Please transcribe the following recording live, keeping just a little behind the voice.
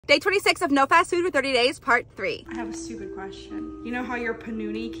Day 26 of no fast food for 30 days, part 3. I have a stupid question. You know how your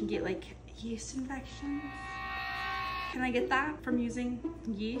panini can get like yeast infections? Can I get that from using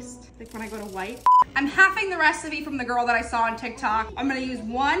yeast? Like when I go to wipe? I'm halving the recipe from the girl that I saw on TikTok. I'm gonna use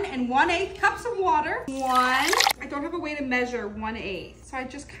 1 1/8 cups of water. I don't have a way to measure 1/8. So I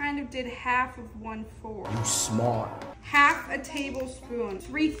just kind of did half of 1/4. You smart. Half a tablespoon,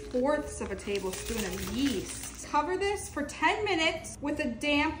 3/4 of a tablespoon of yeast. Cover this for 10 minutes with a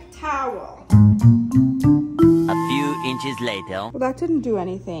damp towel. A few inches later. Well, that didn't do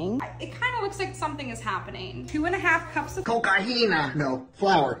anything. It kind of looks like something is happening. 2.5 cups of Cocaína. No,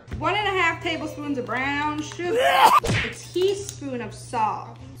 flour. 1.5 tablespoons of brown sugar. A teaspoon of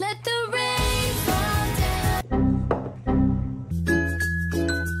salt. Let the rain fall down.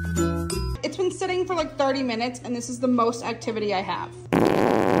 It's been sitting for like 30 minutes and this is the most activity I have.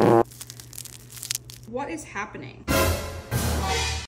 What is happening?